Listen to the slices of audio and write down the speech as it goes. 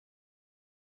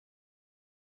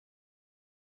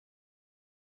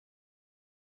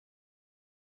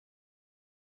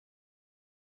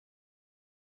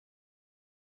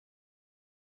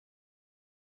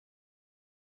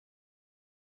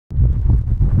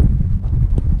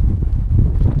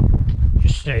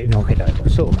Soy un objeto de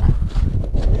consumo.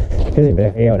 Yo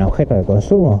siempre fui un objeto de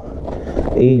consumo.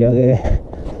 Y lo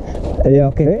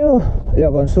que veo,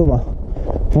 lo consumo.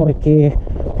 Porque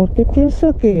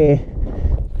pienso que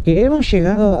hemos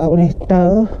llegado a un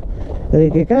estado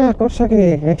de que cada cosa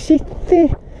que existe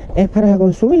es para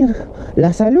consumir.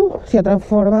 La salud se ha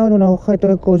transformado en un objeto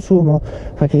de consumo.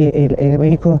 Porque el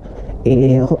médico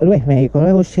no es médico, no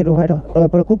es un ser humano. ¿O le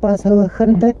preocupa la salud de la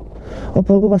gente o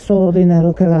preocupa solo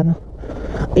dinero que gana?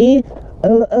 Y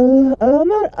el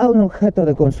amor a un objeto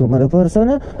de consumo, la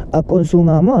persona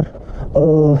consume amor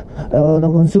o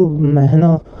no consume,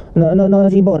 no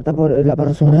les importa por la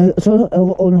persona, solo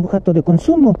un objeto de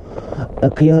consumo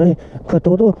quiere que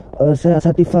todo sea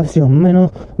satisfacción,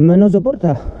 menos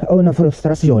soporta una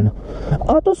frustración.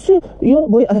 Entonces yo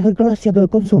voy a la iglesia del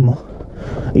consumo.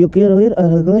 Yo quiero ir a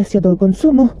la iglesia del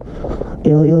consumo.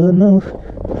 Yo no,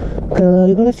 que la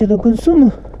iglesia del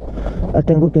consumo.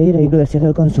 Tengo que ir a la iglesia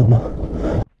del consumo.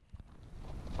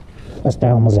 Este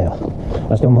è un museo.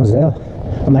 Questo è un museo.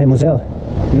 Ma è un museo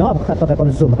no objeto de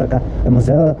consumo, perché il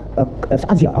museo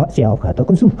sì è objeto de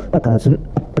consumo, perché sono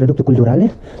prodotti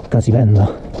culturali che si vendono.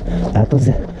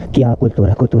 Entonces, chi ha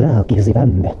cultura qui si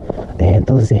vende.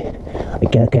 Entonces,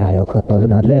 ¿qué hay?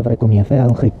 Una lebre comía fea,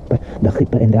 un hippie, de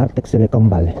hippie en de arte que se le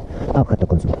combale. Objeto de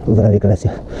consumo, usa la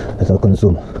iglesia, es el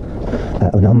consumo.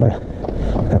 Un hombre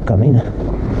que camina,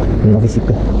 no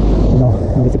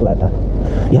bicicleta.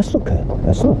 ¿Y eso qué?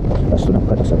 Eso es un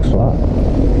objeto sexual.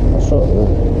 Eso...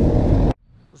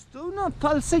 Esto es una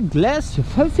falsa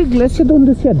iglesia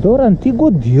donde se adora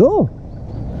antiguo Dios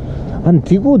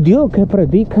que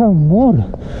predica amor,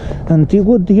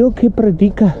 antiguo Dios que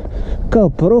predica que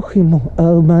el prójimo es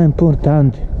lo más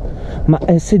importante, mas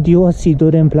ese Dios ha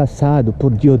sido reemplazado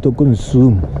por Dios del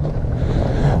consumo.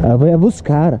 Voy a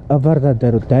buscar el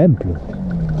verdadero templo.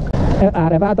 He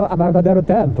arribado al verdadero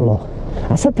templo.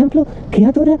 Es el templo que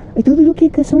adora a todo lo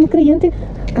que son creyentes,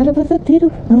 al verdadero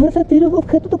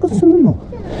objeto de consumo.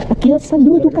 Aquí hay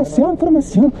salud, educación,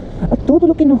 formación, a todo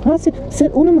lo que nos hace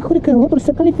ser uno mejor que el otro,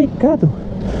 ser calificado.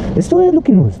 Esto es lo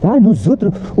que nos da a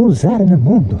nosotros usar en el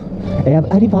mundo. He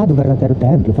arribado al verdadero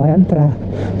templo, voy a entrar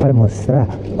para mostrar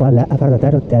cuál es el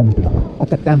verdadero templo. A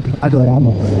qué templo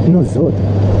adoramos nosotros.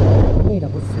 Mira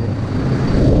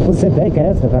você vê que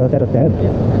é o verdadeiro templo.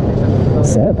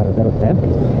 Esse é o verdadeiro templo.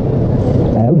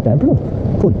 É um templo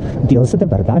com Deus de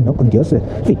verdade, não com Deus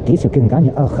fictício que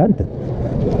engana a gente.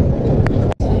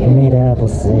 Mira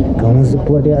você, como se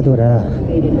pode adorar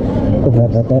o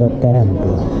verdadeiro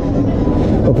templo,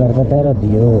 o verdadeiro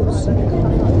Deus.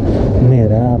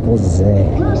 Mira você,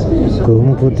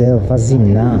 como poder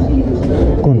fascinar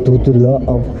com tudo o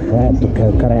objeto que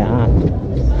é criado,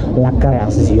 a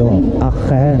criação, a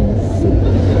gente,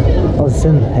 os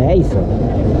enreios.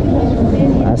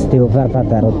 Este é o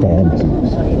verdadeiro templo.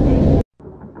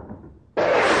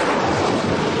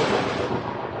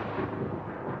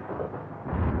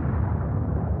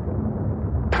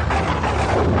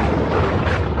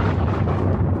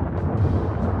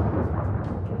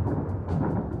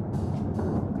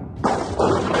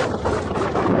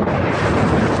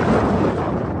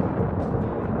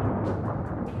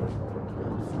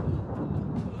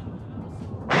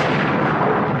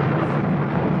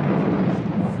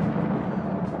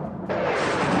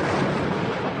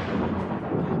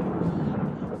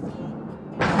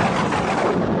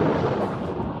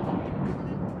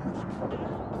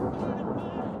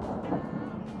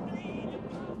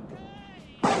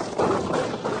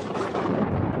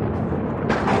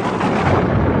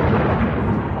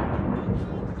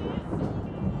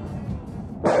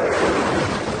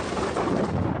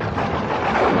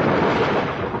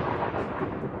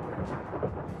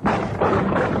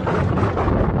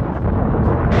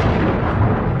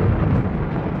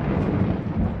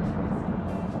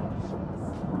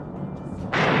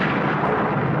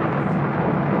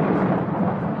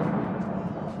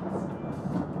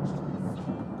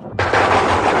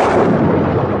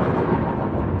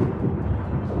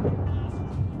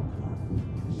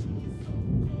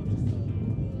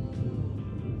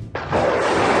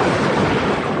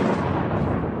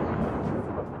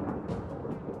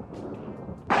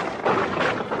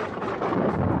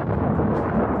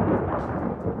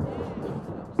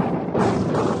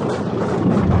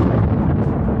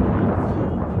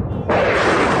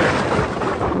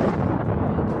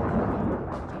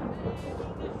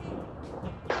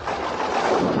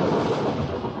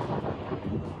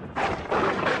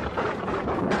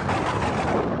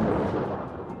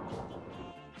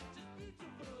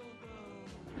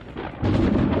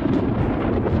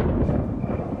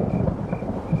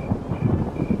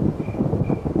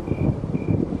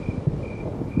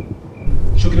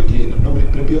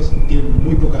 propios tienen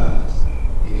muy pocas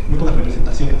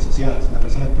representaciones asociadas. Una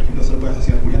persona, por ejemplo, solo puede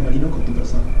asociar Julián Marino con tu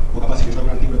persona, o capaz si yo un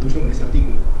artículo tuyo con ese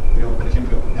artículo, pero por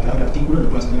ejemplo la palabra artículo lo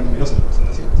puede asociar a numerosas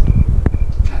representaciones.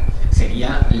 Claro,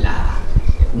 sería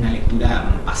una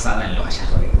lectura basada en los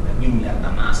hallazgos de Müller,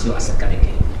 Damasio, acerca de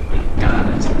que cada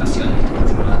representación está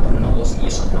conformada por nodos y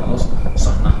esos nodos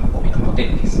son más o menos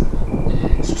potentes.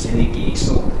 Sucede que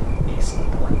eso es un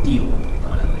poco antiguo, porque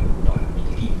estamos hablando de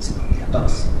 2015,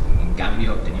 2014. En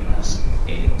cambio, tenemos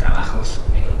trabajos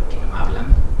que nos hablan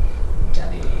ya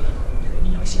desde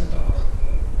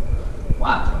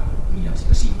 1904,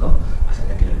 1905,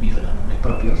 acerca de que el olvido de los nombres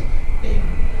propios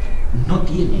no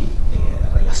tiene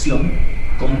relación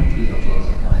con lo que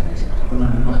acabas de mencionar. Uno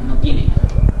no tiene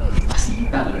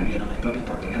facilitar el olvido de nombres propios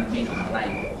por tener menos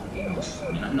arraigo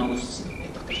o menos nodos,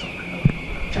 estos textos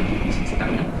ya no dicen ese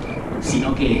término,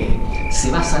 sino que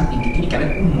se basan en que tiene que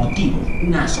haber un motivo,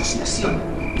 una asociación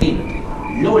entre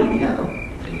lo olvidado,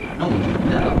 el nombre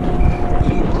olvidado,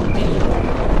 y un contenido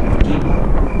que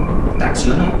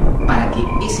traccionó para que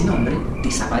ese nombre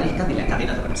desaparezca de la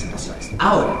cadena de representaciones.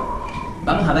 Ahora,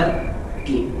 vamos a ver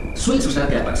que suele suceder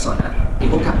que la persona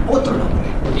evoca otro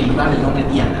nombre en lugar del nombre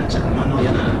Diana, ya no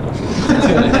Diana,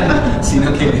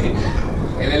 sino que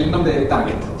el nombre de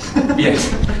Target. Bien,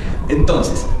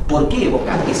 entonces, ¿por qué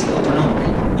evocar ese otro nombre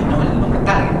y no el nombre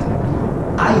Target?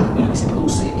 Ahí lo que se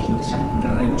produce es lo que se llama un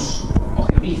rebus o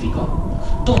jeroglífico,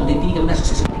 donde tiene que haber una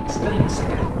asociación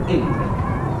extrínseca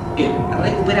entre el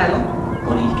recuperado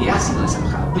con el que ha sido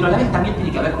desalojado, pero a la vez también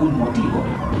tiene que haber un motivo.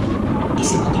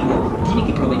 Ese motivo tiene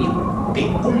que provenir de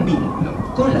un vínculo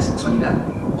con la sexualidad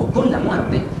o con la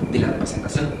muerte de la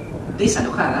representación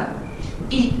desalojada,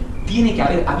 y tiene que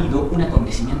haber habido un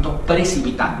acontecimiento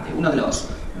precipitante. Uno de los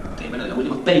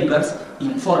últimos papers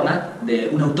informa de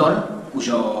un autor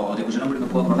de cuyo nombre no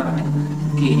puedo acordarme,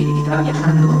 que estaba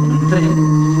viajando en un tren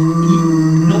y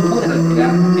no puede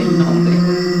recuperar el nombre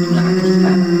de una artista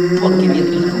porque había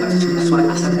tenido una conversación casual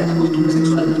acerca de la costumbre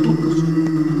sexual de los turcos.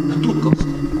 Los turcos,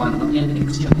 cuando tienen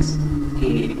elecciones,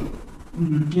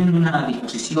 tienen una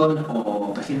disposición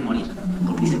o prefieren morir,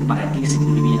 porque dicen: ¿para qué seguir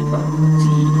viviendo si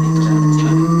esto ya no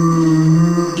funciona?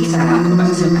 Esa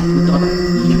conversación al escritor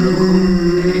le produjo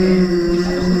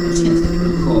desalojo de conciencia, le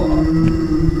produjo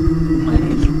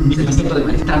un sentimiento de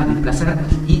malestar, de placer,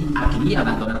 y quería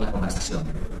abandonar la conversación.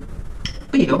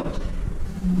 Pero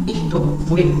esto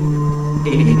tuvo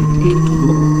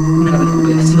una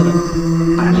recuperación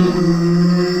paralela.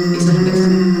 Eso es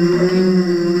interesante,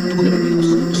 porque no tuvo que recuperar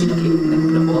solo, sino que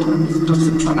recuperó otro. Entonces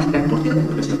se empezó a rastrear por qué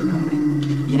recuperó ese otro nombre.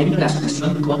 Y ahí vino la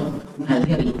asociación con una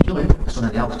aldea de Tirol, la zona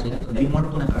de Austria, donde había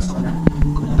muerto una persona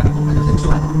con una participación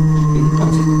sexual.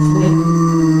 Entonces fue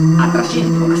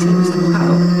atrayendo hacia el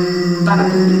desalojado para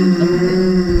que el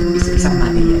nombre, esa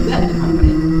materialidad del nombre,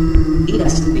 era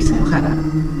desalojada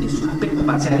en sus aspectos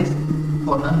parciales,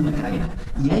 formando una cadena.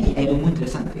 Y ahí hay algo muy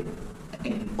interesante.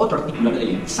 En otro artículo habla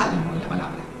del ensalmo de la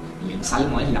palabra. El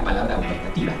ensalmo es la palabra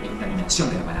autoritativa, es una dimensión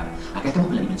de la palabra. Acá estamos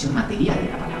con la dimensión material de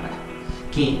la palabra,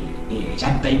 que ya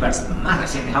en papers más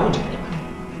recientes aún,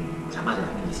 ya más de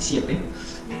 2017,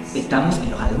 estamos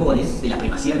en los albores de la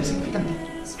primacía del significante,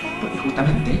 porque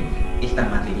justamente esta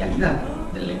materialidad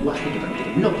del lenguaje que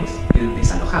permite bloques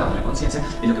desalojados de la conciencia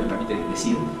es lo que me permite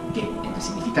decir que entre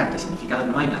significante y significado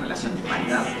no hay una relación de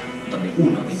paridad donde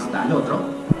uno denota al otro,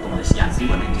 como decía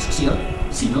antiguamente Saussure,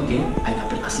 sino que hay una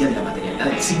primacía de la materialidad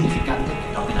del significante en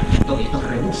el ordenamiento de estos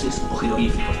rebuses o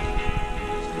jeroglíficos.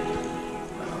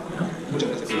 Muchas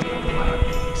gracias. Excelente.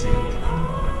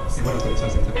 Es bueno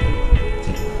actualizarse.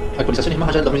 Actualizaciones más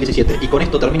allá del 2017. Y con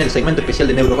esto termina el segmento especial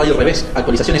de Neuroradio Revés.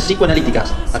 Actualizaciones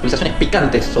psicoanalíticas. Actualizaciones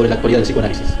picantes sobre la actualidad del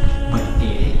psicoanálisis. Bueno,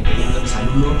 le quiero dar un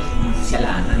saludo muy especial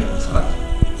a Nadia Monserrat.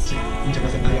 Sí, muchas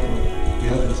gracias, Nadia, por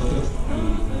cuidar de nosotros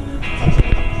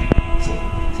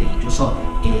Sí, incluso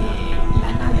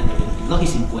la Nadia de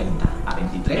 22:50 a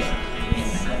 23 es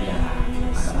la Nadia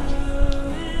a caballo.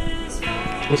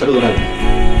 Un saludo,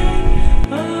 Nadia.